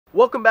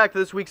Welcome back to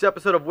this week's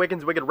episode of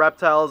Wiccan's Wicked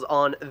Reptiles.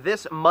 On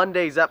this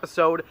Monday's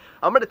episode,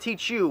 I'm going to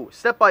teach you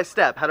step by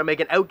step how to make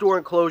an outdoor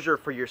enclosure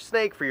for your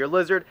snake, for your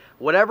lizard,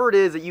 whatever it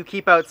is that you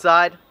keep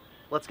outside.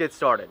 Let's get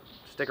started.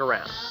 Stick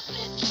around.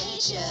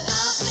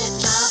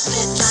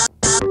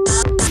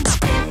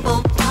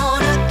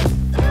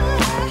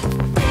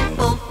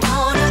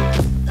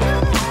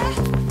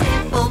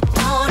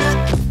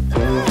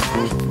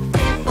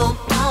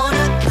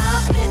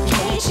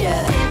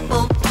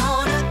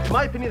 In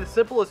my opinion, the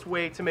simplest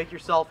way to make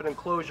yourself an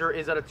enclosure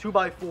is out of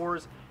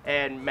 2x4s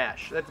and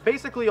mesh. That's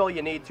basically all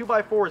you need.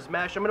 2x4s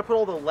mesh. I'm going to put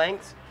all the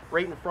lengths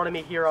right in front of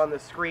me here on the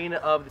screen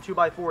of the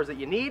 2x4s that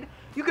you need.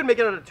 You can make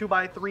it out of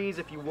 2x3s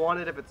if you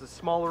wanted, if it's a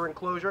smaller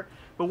enclosure.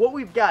 But what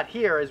we've got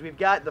here is we've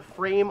got the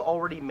frame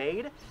already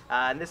made.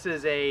 And this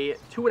is a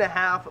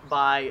 2.5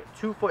 by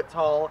 2 foot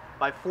tall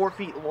by 4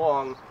 feet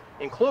long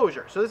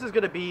enclosure. So this is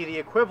going to be the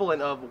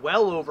equivalent of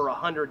well over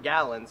 100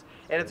 gallons,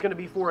 and it's going to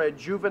be for a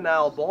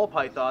juvenile ball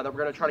python that we're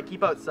going to try to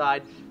keep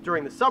outside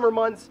during the summer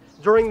months,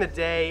 during the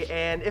day,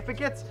 and if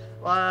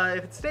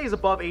it stays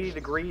above 80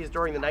 degrees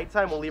during the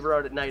nighttime, we'll leave her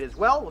out at night as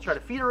well. We'll try to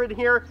feed her in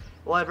here,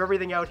 we'll have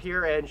everything out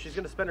here, and she's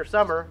going to spend her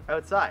summer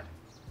outside.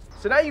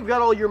 So now you've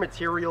got all your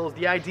materials.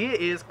 The idea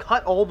is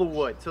cut all the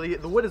wood. So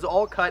the wood is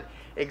all cut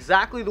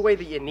exactly the way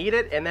that you need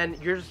it, and then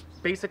you're just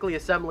basically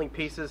assembling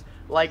pieces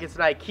like it's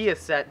an IKEA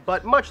set,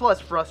 but much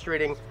less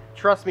frustrating,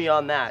 trust me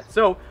on that.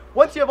 So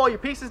once you have all your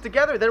pieces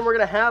together, then we're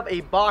going to have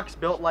a box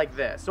built like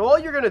this. So all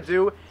you're going to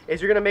do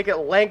is you're going to make it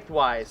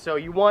lengthwise. So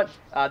you want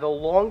the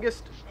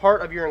longest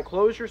part of your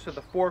enclosure, so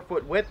the 4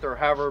 foot width or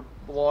however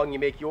long you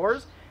make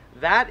yours,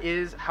 that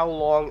is how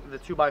long the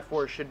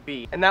 2x4 should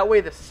be. And that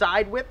way the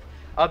side width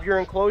of your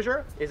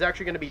enclosure is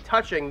actually going to be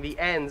touching the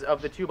ends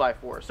of the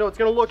 2x4. So it's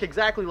going to look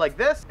exactly like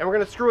this, and we're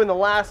going to screw in the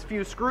last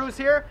few screws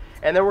here,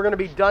 and then we're going to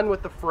be done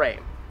with the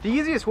frame. The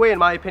easiest way, in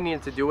my opinion,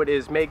 to do it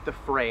is make the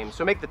frame.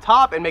 So make the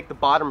top and make the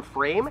bottom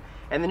frame,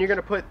 and then you're going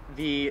to put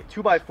the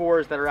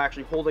 2x4s that are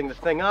actually holding the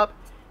thing up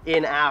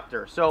in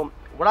after. So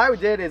what I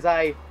did is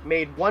I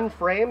made one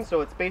frame,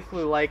 so it's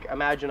basically like,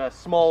 imagine a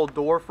small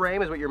door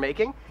frame is what you're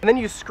making, and then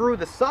you screw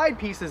the side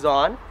pieces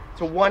on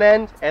to one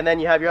end, and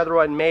then you have your other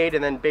one made,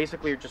 and then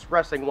basically you're just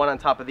resting one on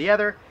top of the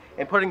other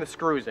and putting the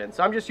screws in.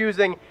 So I'm just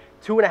using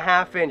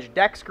 2.5-inch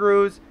deck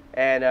screws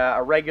and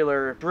a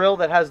regular drill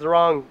that has the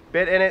wrong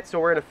bit in it, so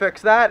we're going to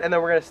fix that, and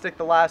then we're going to stick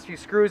the last few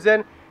screws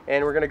in,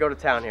 and we're going to go to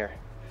town here.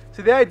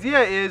 So the idea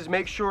is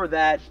make sure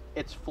that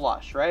it's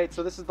flush, right?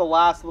 So this is the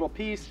last little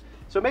piece,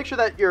 so make sure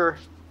that your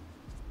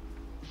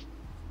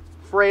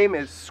frame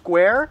is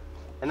square,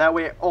 and that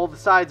way all the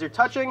sides are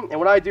touching. And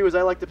what I do is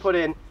I like to put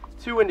in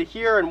 2 into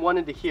here and 1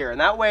 into here,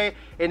 and that way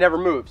it never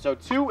moves. So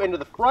 2 into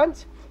the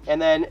front, and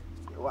then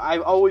I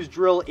always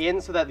drill in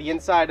so that the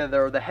inside of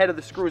the head of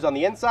the screw is on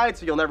the inside,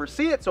 so you'll never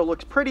see it, so it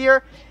looks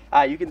prettier.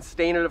 You can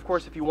stain it, of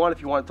course, if you want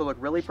it to look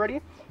really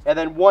pretty. And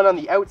then 1 on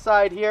the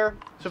outside here.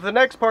 So for the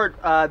next part,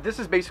 this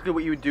is basically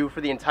what you would do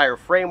for the entire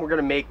frame. We're going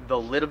to make the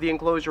lid of the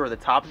enclosure, or the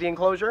top of the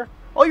enclosure.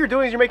 All you're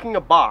doing is you're making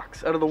a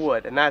box out of the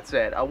wood, and that's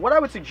it. What I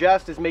would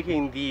suggest is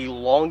making the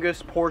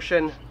longest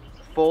portion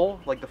full,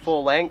 like the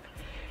full length,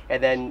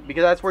 and then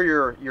because that's where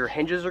your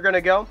hinges are going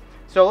to go.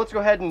 So let's go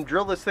ahead and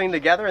drill this thing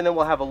together, and then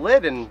we'll have a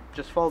lid and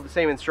just follow the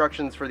same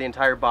instructions for the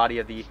entire body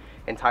of the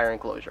entire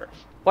enclosure.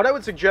 What I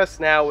would suggest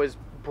now is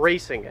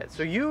bracing it.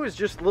 So use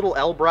just little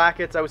L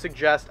brackets. I would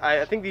suggest,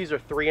 I think these are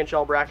 3-inch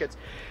L brackets.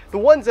 The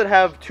ones that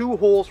have 2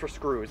 holes for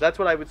screws, that's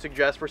what I would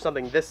suggest for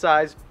something this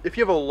size. If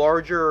you have a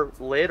larger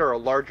lid or a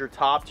larger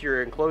top to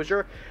your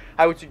enclosure,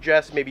 I would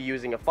suggest maybe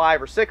using a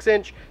 5 or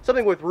 6-inch,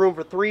 something with room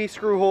for 3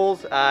 screw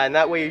holes, and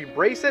that way you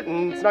brace it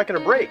and it's not going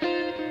to break.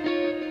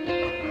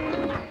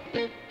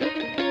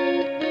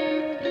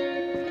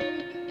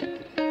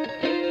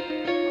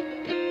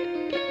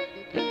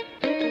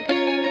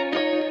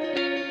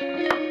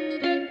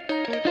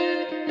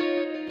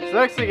 So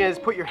the next thing is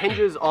put your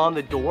hinges on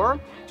the door.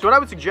 So what I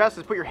would suggest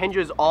is put your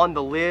hinges on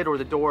the lid or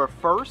the door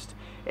first,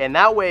 and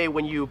that way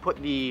when you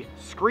put the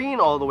screen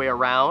all the way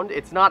around,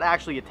 it's not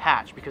actually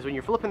attached, because when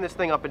you're flipping this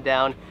thing up and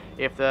down,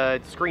 if the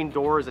screen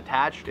door is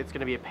attached, it's going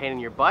to be a pain in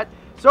your butt.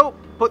 So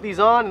put these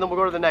on, and then we'll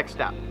go to the next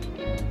step.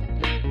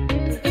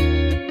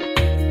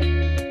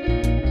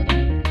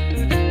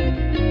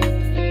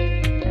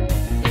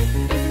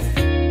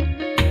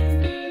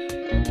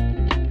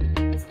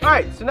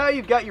 Alright, so now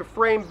you've got your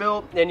frame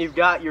built, and you've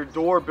got your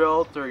door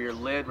built, or your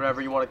lid, whatever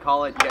you want to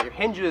call it. You got your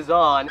hinges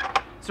on.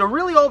 So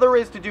really all there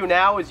is to do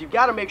now is you've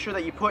got to make sure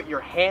that you put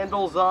your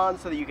handles on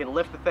so that you can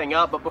lift the thing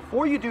up. But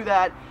before you do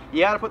that,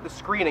 you got to put the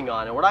screening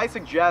on. And what I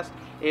suggest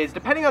is,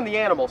 depending on the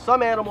animal,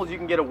 some animals you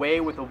can get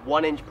away with a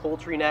 1-inch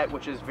poultry net,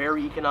 which is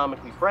very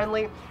economically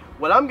friendly.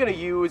 What I'm going to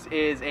use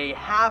is a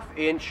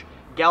 1/2-inch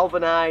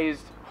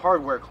galvanized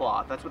hardware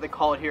cloth. That's what they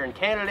call it here in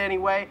Canada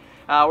anyway.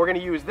 We're going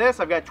to use this.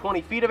 I've got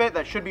 20 feet of it.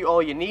 That should be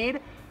all you need.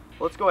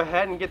 Let's go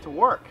ahead and get to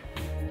work.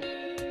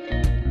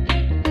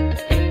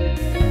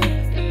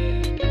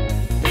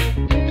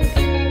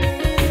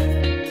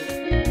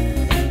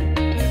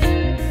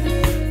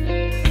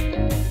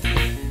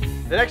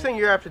 The next thing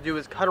you have to do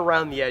is cut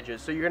around the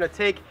edges. So you're going to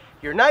take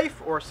your knife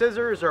or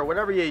scissors or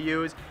whatever you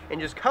use and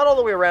just cut all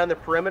the way around the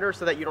perimeter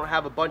so that you don't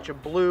have a bunch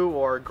of blue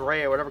or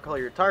gray or whatever color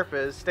your tarp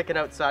is sticking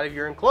outside of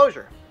your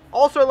enclosure.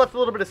 Also, I left a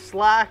little bit of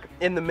slack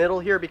in the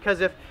middle here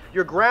because if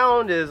your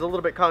ground is a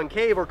little bit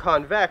concave or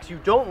convex, you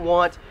don't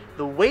want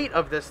the weight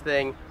of this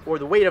thing or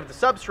the weight of the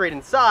substrate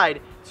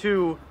inside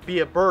to be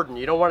a burden.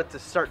 You don't want it to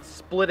start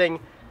splitting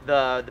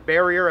the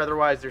barrier,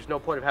 otherwise there's no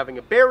point of having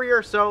a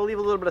barrier, so leave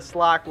a little bit of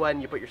slack when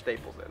you put your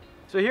staples in.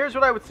 So here's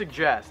what I would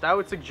suggest. I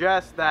would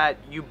suggest that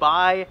you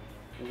buy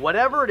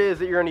whatever it is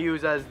that you're going to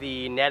use as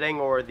the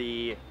netting or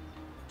the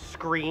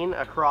screen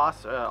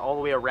across all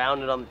the way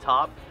around it on the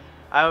top.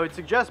 I would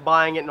suggest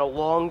buying it in a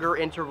longer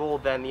interval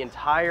than the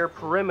entire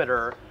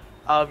perimeter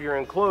of your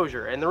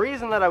enclosure. And the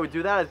reason that I would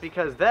do that is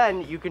because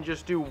then you can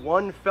just do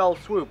one fell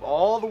swoop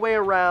all the way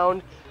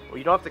around. Well,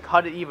 you don't have to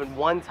cut it even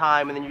one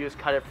time and then you just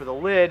cut it for the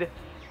lid.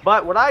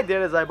 But what I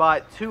did is I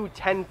bought two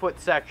 10-foot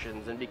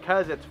sections, and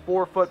because it's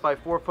 4 foot by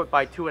 4 foot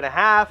by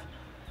 2.5,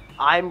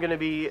 I'm gonna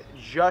be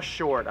just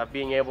short of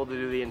being able to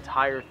do the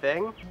entire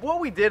thing. What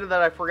we did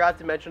that I forgot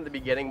to mention at the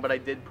beginning, but I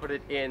did put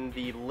it in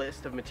the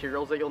list of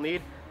materials that you'll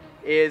need,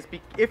 is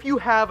if you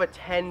have a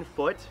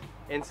 10-foot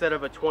instead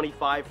of a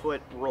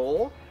 25-foot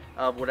roll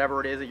of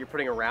whatever it is that you're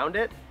putting around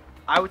it,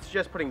 I would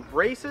suggest putting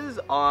braces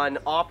on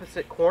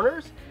opposite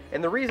corners.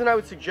 And the reason I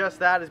would suggest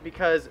that is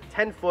because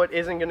 10 foot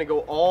isn't going to go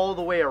all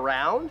the way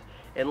around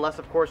unless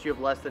of course you have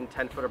less than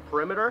 10 foot of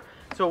perimeter.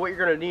 So what you're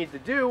going to need to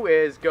do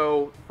is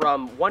go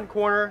from one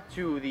corner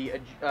to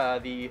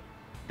the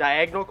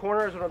diagonal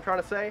corner is what I'm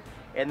trying to say,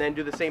 and then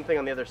do the same thing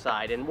on the other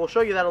side. And we'll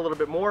show you that a little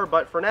bit more,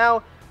 but for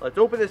now, let's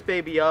open this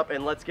baby up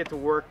and let's get to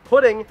work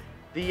putting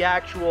the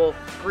actual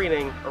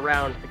screening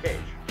around the cage.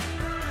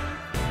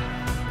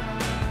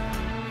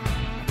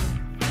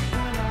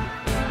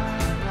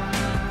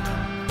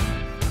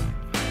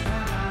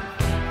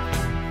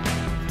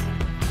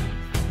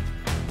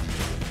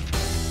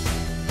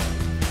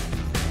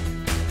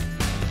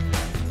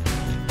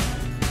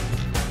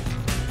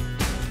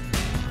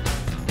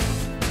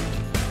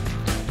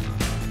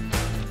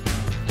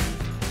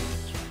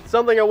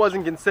 Something I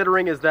wasn't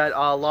considering is that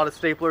a lot of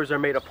staplers are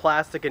made of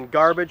plastic and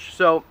garbage,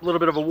 so a little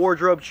bit of a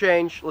wardrobe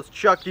change. Let's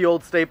chuck the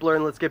old stapler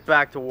and let's get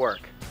back to work.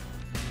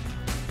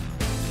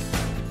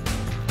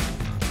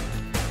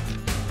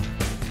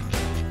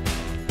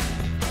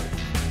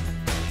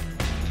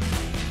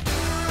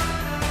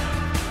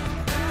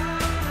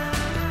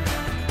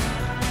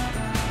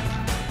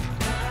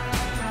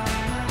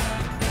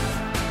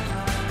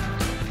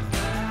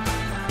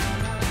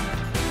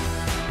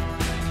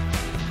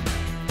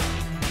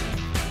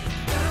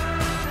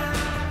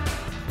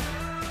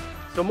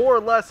 So more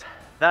or less,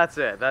 that's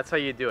it. That's how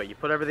you do it. You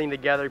put everything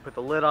together, you put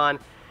the lid on,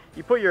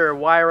 you put your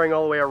wiring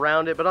all the way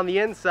around it, but on the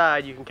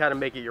inside you can kind of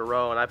make it your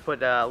own. I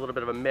put a little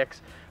bit of a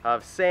mix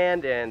of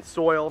sand and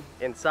soil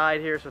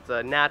inside here, so it's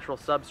a natural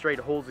substrate, it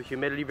holds the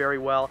humidity very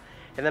well.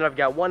 And then I've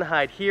got one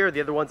hide here.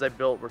 The other ones I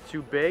built were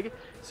too big,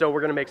 so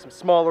we're gonna make some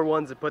smaller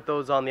ones and put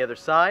those on the other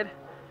side.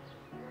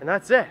 And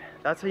that's it.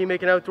 That's how you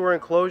make an outdoor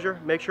enclosure.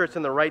 Make sure it's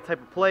in the right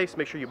type of place.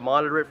 Make sure you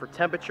monitor it for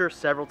temperature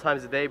several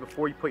times a day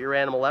before you put your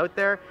animal out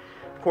there.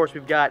 Of course,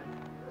 we've got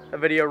a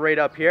video right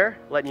up here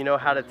letting you know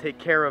how to take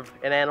care of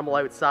an animal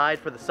outside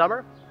for the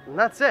summer. And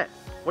that's it.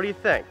 What do you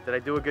think? Did I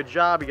do a good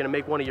job? Are you gonna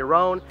make one of your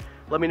own?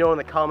 Let me know in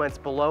the comments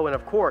below. And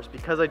of course,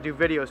 because I do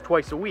videos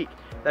twice a week,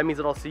 that means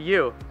that I'll see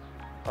you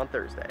on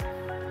Thursday.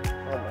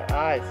 Oh, my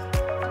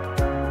eyes.